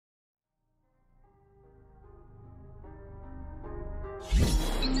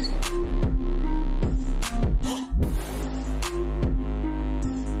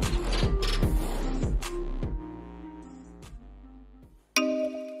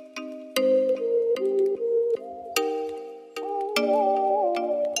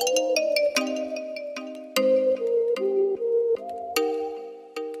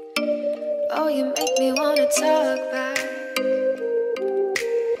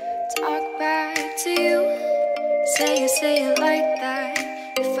say it like that.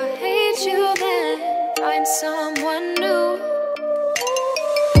 If I hate you, then find someone new.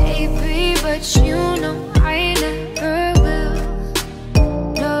 Baby, but you know I never will.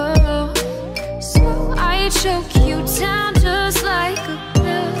 No, so I choke you down just like a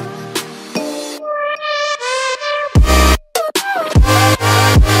pill.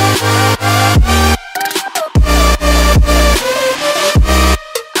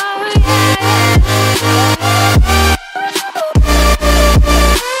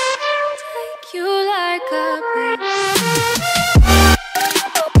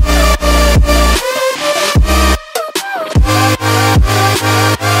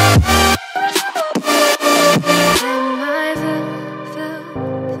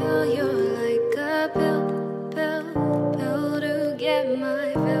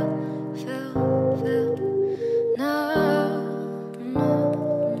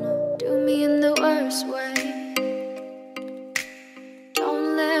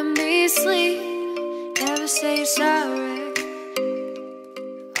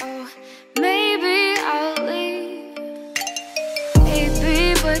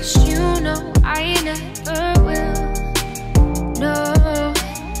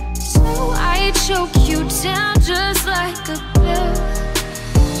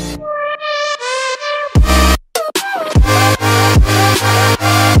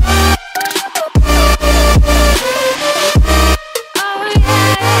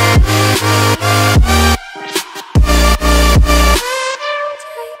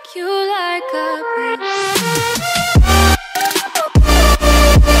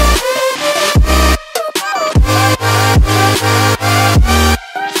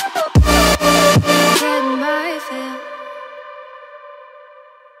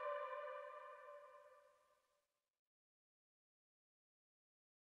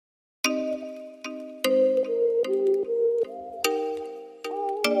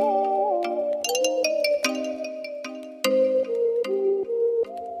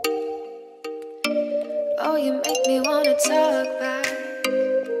 Oh, you make me wanna talk back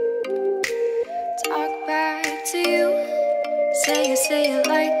to you. Say it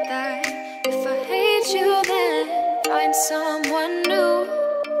like that. If I hate you, then find someone new.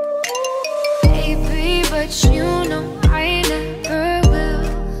 Baby, but you know I never will.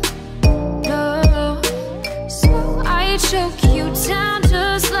 No, so I choke you down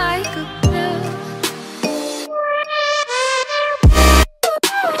just like a pill.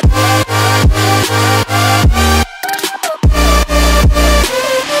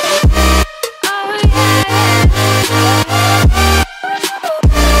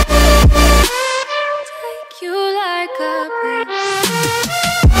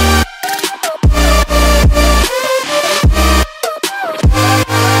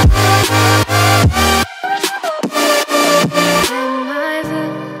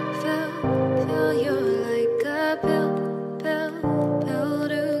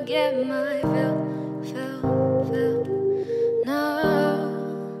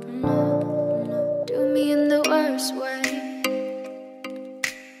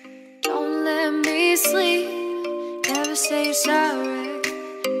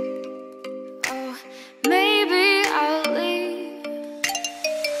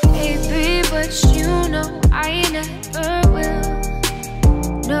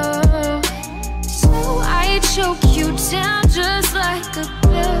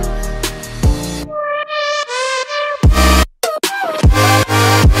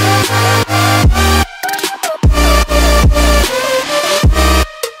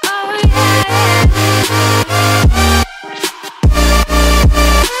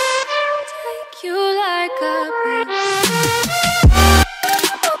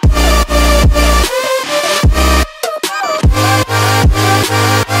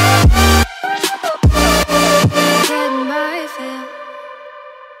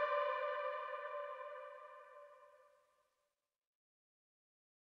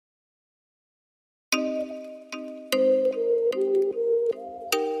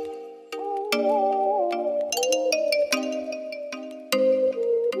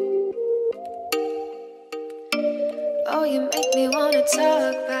 Oh, you make me wanna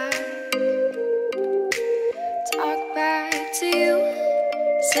talk back to you.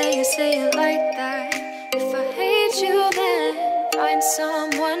 Say it like that. If I hate you, then find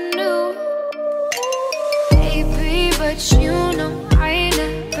someone new. Baby, but you know I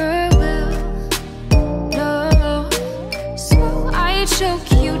never will. No, so I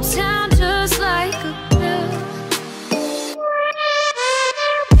choke you down just like a pill.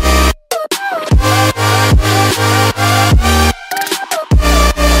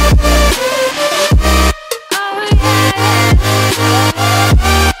 Oh yeah.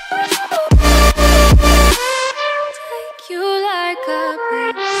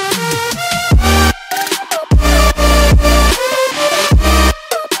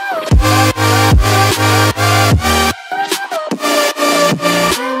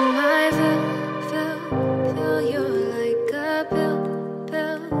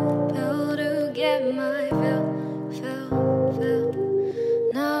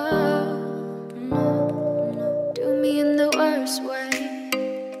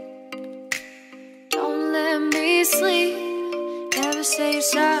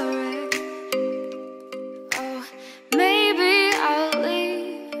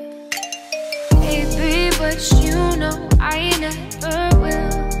 you know I never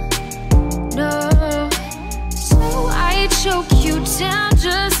will. No, so I choke you down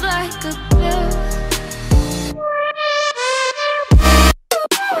just like a pill.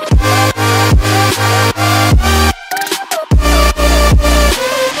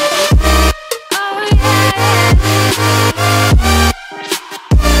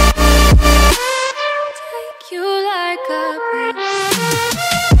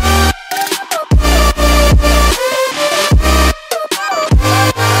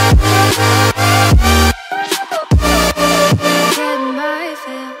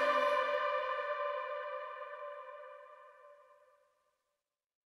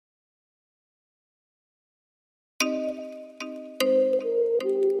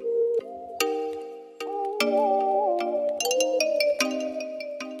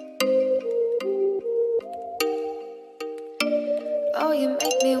 Oh, you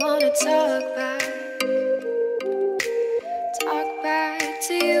make me wanna talk back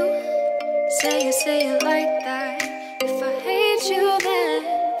to you. Say it like that. If I hate you, then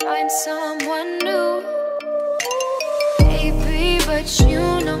find someone new. Baby, but you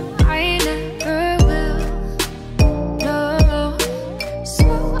know I never will. No,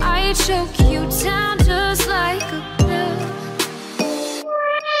 so I choke you down just like a pill.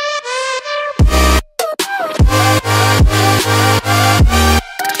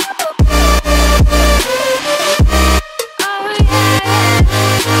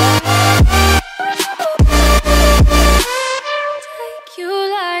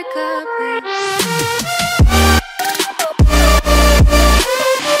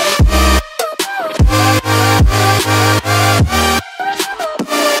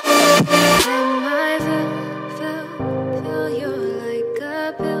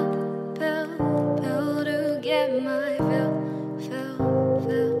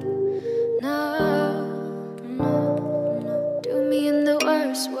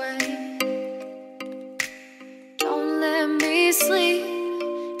 Sleep,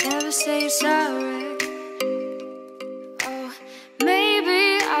 never say you're sorry. Oh,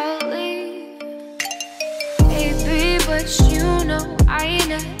 maybe I'll leave, baby, but you know I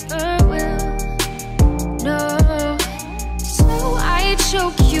never will. No, so I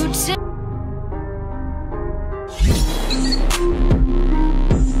choke